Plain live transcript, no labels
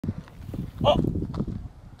Oh!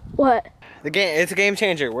 What? It's a game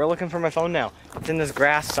changer. We're looking for my phone now. It's in this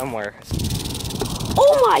grass somewhere.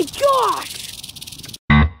 Oh my gosh!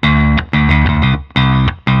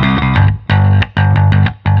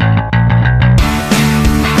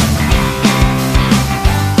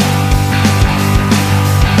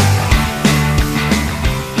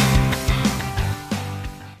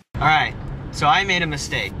 Alright, so I made a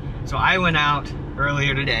mistake. So I went out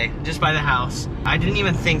earlier today, just by the house. I didn't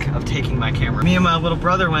even think of taking my camera. Me and my little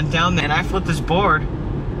brother went down there and I flipped this board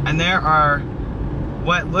and there are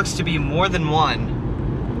what looks to be more than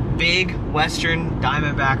one big western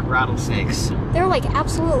diamondback rattlesnakes. They're like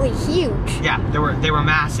absolutely huge. Yeah, they were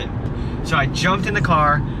massive. So I jumped in the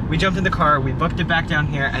car, we booked it back down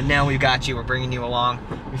here, and now we've got you, we're bringing you along.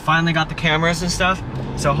 We finally got the cameras and stuff,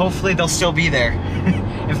 so hopefully they'll still be there.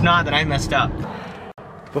 If not, then I messed up.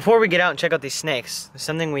 Before we get out and check out these snakes, there's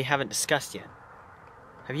something we haven't discussed yet.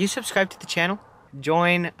 Have you subscribed to the channel?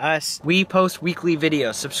 Join us. We post weekly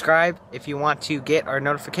videos. Subscribe if you want to get our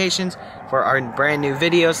notifications for our brand new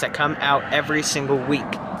videos that come out every single week.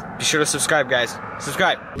 Be sure to subscribe, guys.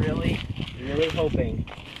 Subscribe. Really hoping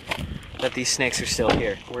that these snakes are still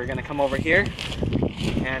here. We're gonna come over here,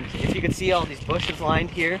 and if you can see all these bushes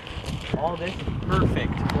lined here, all this is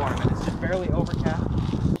perfect for them, and it's just barely overcast.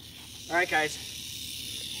 Alright guys,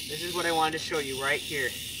 this is what I wanted to show you right here.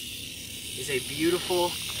 Is a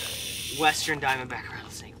beautiful western diamondback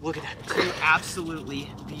rattlesnake. Look at that, two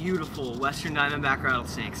absolutely beautiful western diamondback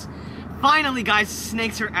rattlesnakes. Finally guys,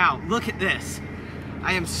 snakes are out. Look at this.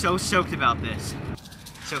 I am so stoked about this.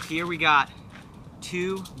 So here we got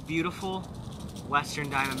two beautiful western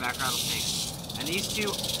diamondback rattlesnakes. And these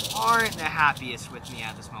two aren't the happiest with me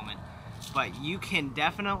at this moment. But you can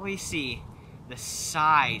definitely see the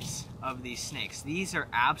size of these snakes. These are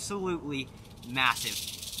absolutely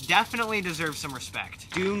massive. Definitely deserve some respect.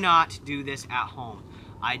 Do not do this at home.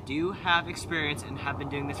 I do have experience and have been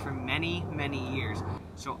doing this for many, many years.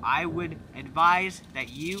 So I would advise that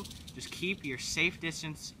you just keep your safe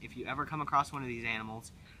distance if you ever come across one of these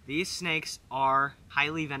animals. These snakes are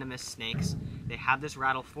highly venomous snakes. They have this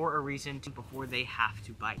rattle for a reason before they have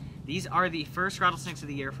to bite. These are the first rattlesnakes of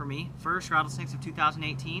the year for me. First rattlesnakes of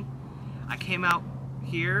 2018. I came out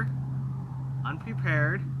here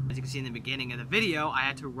unprepared. As you can see in the beginning of the video, I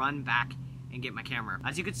had to run back and get my camera.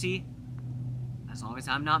 As you can see, as long as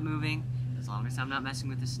I'm not moving, as long as I'm not messing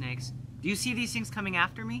with the snakes. Do you see these things coming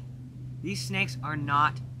after me? These snakes are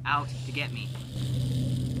not out to get me.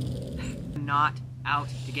 Not out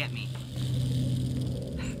to get me.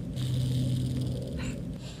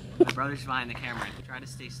 My brother's behind the camera. Try to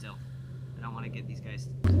stay still. I don't want to get these guys.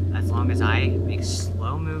 As long as I make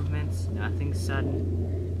slow movements, nothing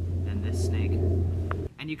sudden, then this snake.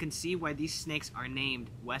 And you can see why these snakes are named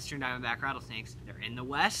western diamondback rattlesnakes. They're in the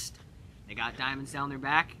west, they got diamonds down their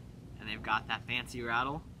back, and they've got that fancy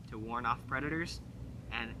rattle to warn off predators.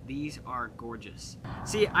 And these are gorgeous.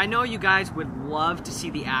 See, I know you guys would love to see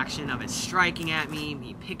the action of it striking at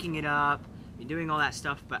me picking it up, me doing all that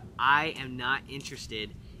stuff, but I am not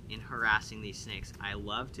interested in harassing these snakes. I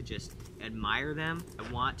love to just admire them.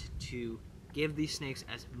 I want to give these snakes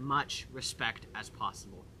as much respect as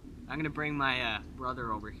possible. I'm gonna bring my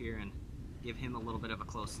brother over here and give him a little bit of a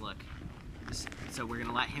close look. So we're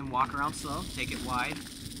gonna let him walk around slow, take it wide.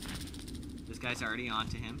 This guy's already on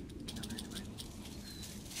to him.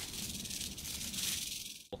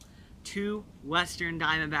 Two western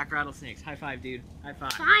diamondback rattlesnakes. High five, dude. High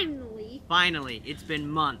five. Finally. Finally. It's been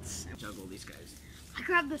months. Juggle these guys. I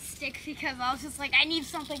grabbed the stick because I was just like, I need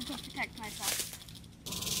something to protect myself.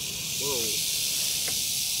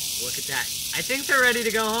 Whoa. Look at that. I think they're ready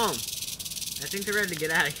to go home. I think they're ready to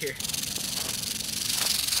get out of here.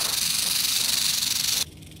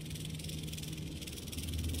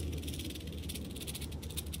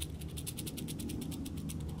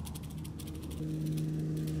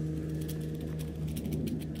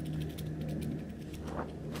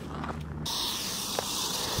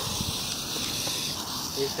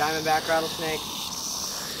 Here's diamondback rattlesnake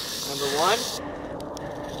number 1.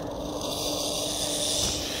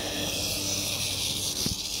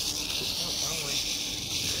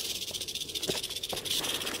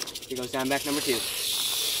 Here goes diamondback number 2. There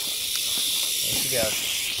she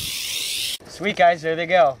goes. Sweet guys, there they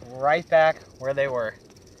go. Right back where they were.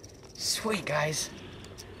 Sweet guys.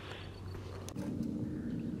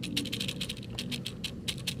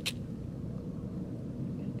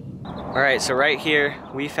 Alright, so right here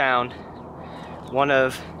we found one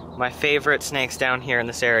of my favorite snakes down here in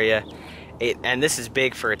this area. And this is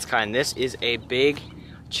big for its kind. This is a big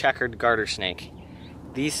checkered garter snake.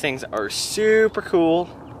 These things are super cool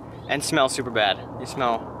and smell super bad. They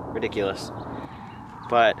smell ridiculous.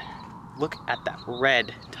 But look at that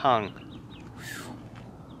red tongue.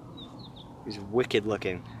 He's wicked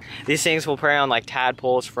looking. These things will prey on like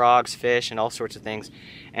tadpoles, frogs, fish, and all sorts of things.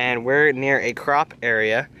 And we're near a crop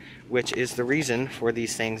area, which is the reason for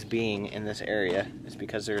these things being in this area. It's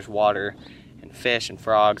because there's water and fish and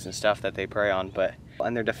frogs and stuff that they prey on. But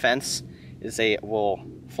and their defense is they will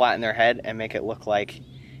flatten their head and make it look like it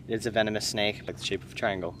is a venomous snake, like the shape of a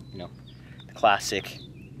triangle, you know, the classic.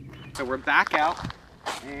 So we're back out,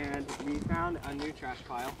 and we found a new trash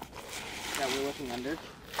pile that we're looking under.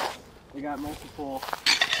 We got multiple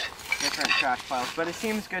different trash piles, but it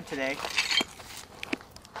seems good today.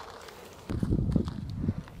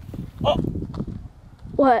 Oh!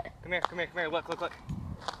 What? Come here, come here, come here. Look, look, look.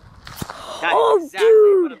 Oh, exactly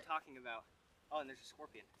dude! What I'm talking about. Oh, and there's a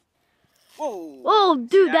scorpion. Whoa! Oh,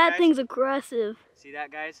 dude, that guys? thing's aggressive. See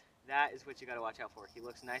that, guys? That is what you gotta watch out for. He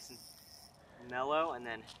looks nice and mellow, and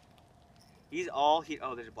then he's all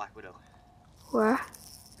oh, there's a black widow. Where?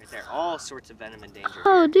 Right there. All sorts of venom and danger.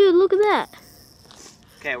 Oh, dude, look at that.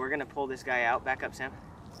 Okay, we're gonna pull this guy out. Back up, Sam.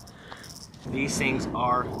 These things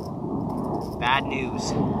are bad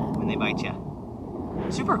news when they bite you.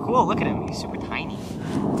 Super cool. Look at him. He's super tiny.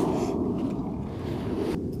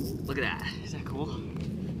 Look at that. Is that cool?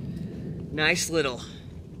 Nice little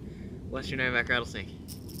Western Diamondback rattlesnake.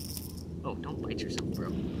 Oh, don't bite yourself, bro.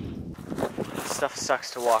 This stuff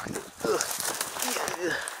sucks to walk through.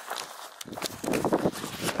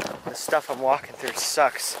 The stuff I'm walking through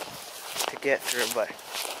sucks to get through, but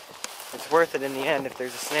it's worth it in the end if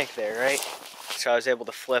there's a snake there, right? So I was able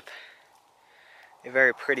to flip a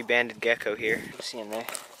very pretty banded gecko here. You see him there?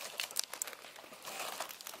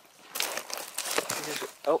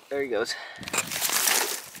 Oh, there he goes.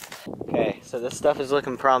 Okay, so this stuff is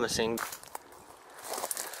looking promising.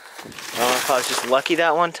 I don't know if I was just lucky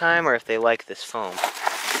that one time or if they like this foam.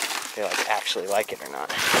 If they like actually like it or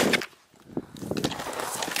not.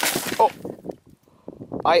 Oh!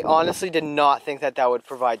 I honestly did not think that that would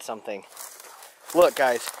provide something. Look,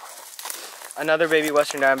 guys. Another baby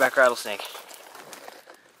Western Diamondback rattlesnake.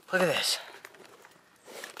 Look at this.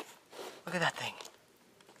 Look at that thing.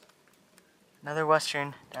 Another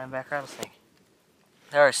Western Diamondback rattlesnake.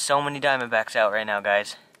 There are so many Diamondbacks out right now,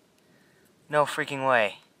 guys. No freaking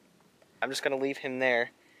way. I'm just gonna leave him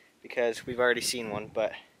there because we've already seen one,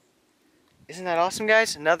 but isn't that awesome,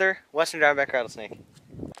 guys? Another Western Diamondback rattlesnake.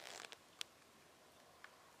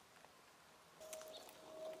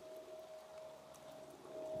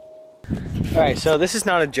 Alright, so this is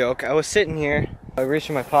not a joke. I was sitting here, I reached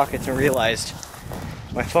in my pockets and realized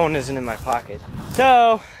my phone isn't in my pocket.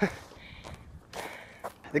 So,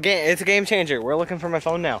 it's a game changer. We're looking for my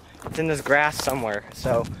phone now. It's in this grass somewhere,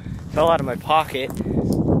 so it fell out of my pocket.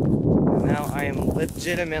 Now I am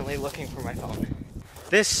legitimately looking for my phone.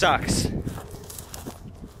 This sucks.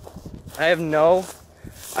 I have no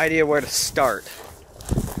idea where to start.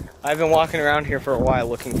 I've been walking around here for a while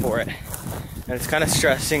looking for it, and it's kind of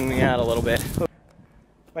stressing me out a little bit.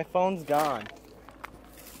 My phone's gone.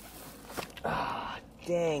 Ah,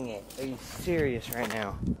 dang it. Are you serious right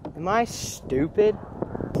now? Am I stupid?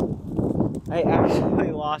 I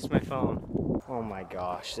actually lost my phone. Oh my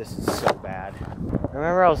gosh, this is so bad. I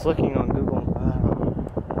remember I was looking on Google.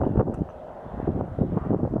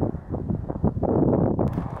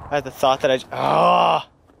 I had the thought that it's got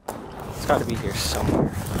to be here somewhere.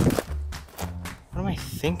 What am I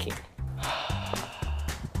thinking?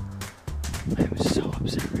 I am so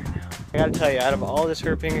upset right now. I gotta tell you, out of all the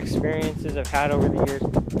herping experiences I've had over the years,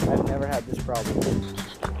 I've never had this problem.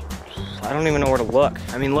 I don't even know where to look.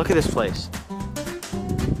 I mean, look at this place.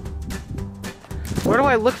 Where do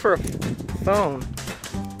I look for a phone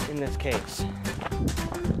in this case?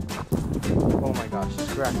 Oh my gosh,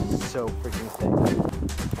 this grass is so freaking thick.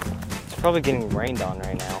 It's probably getting rained on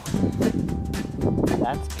right now.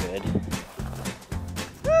 That's good.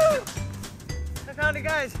 Woo! I found it,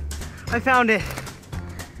 guys. I found it.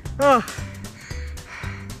 Oh.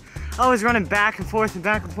 I was running back and forth in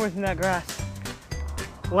that grass.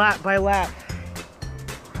 Lap by lap.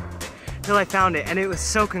 Till I found it, and it was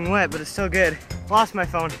soaking wet, but it's still good. Lost my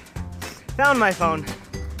phone. Found my phone.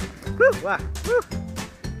 Woo, wow, woo.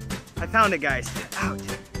 I found it, guys. Ouch.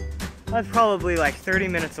 That's probably like 30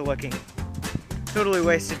 minutes of looking. Totally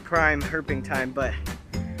wasted prime herping time, but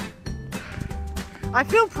I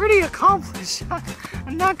feel pretty accomplished.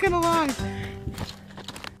 I'm not gonna lie.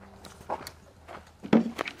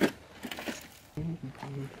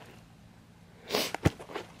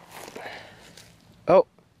 Oh,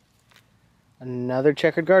 another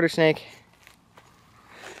checkered garter snake.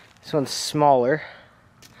 This one's smaller.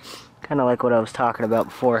 Kind of like what I was talking about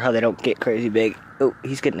before, how they don't get crazy big. Oh,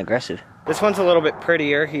 he's getting aggressive. This one's a little bit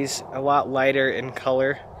prettier. He's a lot lighter in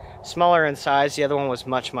color, smaller in size. The other one was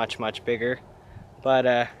much bigger.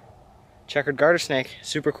 But checkered garter snake,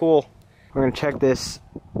 super cool. We're gonna check this,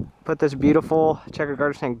 put this beautiful checkered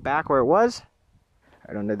garter snake back where it was.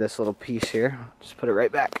 Right under this little piece here. Just put it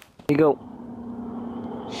right back. Here you go.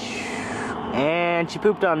 And she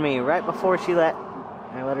pooped on me right before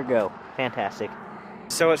I let her go. Fantastic.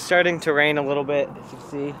 So it's starting to rain a little bit, as you can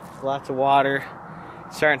see, lots of water.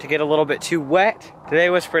 It's starting to get a little bit too wet. Today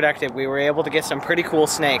was productive. We were able to get some pretty cool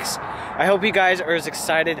snakes. I hope you guys are as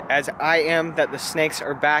excited as I am that the snakes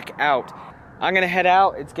are back out. I'm gonna head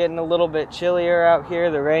out. It's getting a little bit chillier out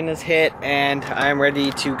here. The rain has hit and I'm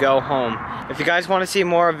ready to go home. If you guys want to see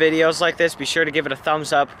more videos like this, be sure to give it a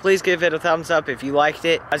thumbs up. Please give it a thumbs up if you liked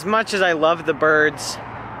it. As much as I love the birds,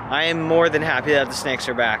 I am more than happy that the snakes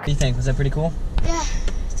are back. What do you think? Was that pretty cool? Yeah,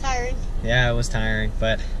 it's tiring. Yeah, it was tiring,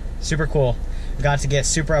 but super cool. We got to get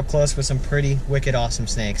super up close with some pretty wicked awesome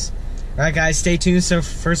snakes. Alright guys, stay tuned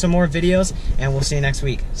for some more videos and we'll see you next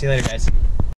week. See you later guys.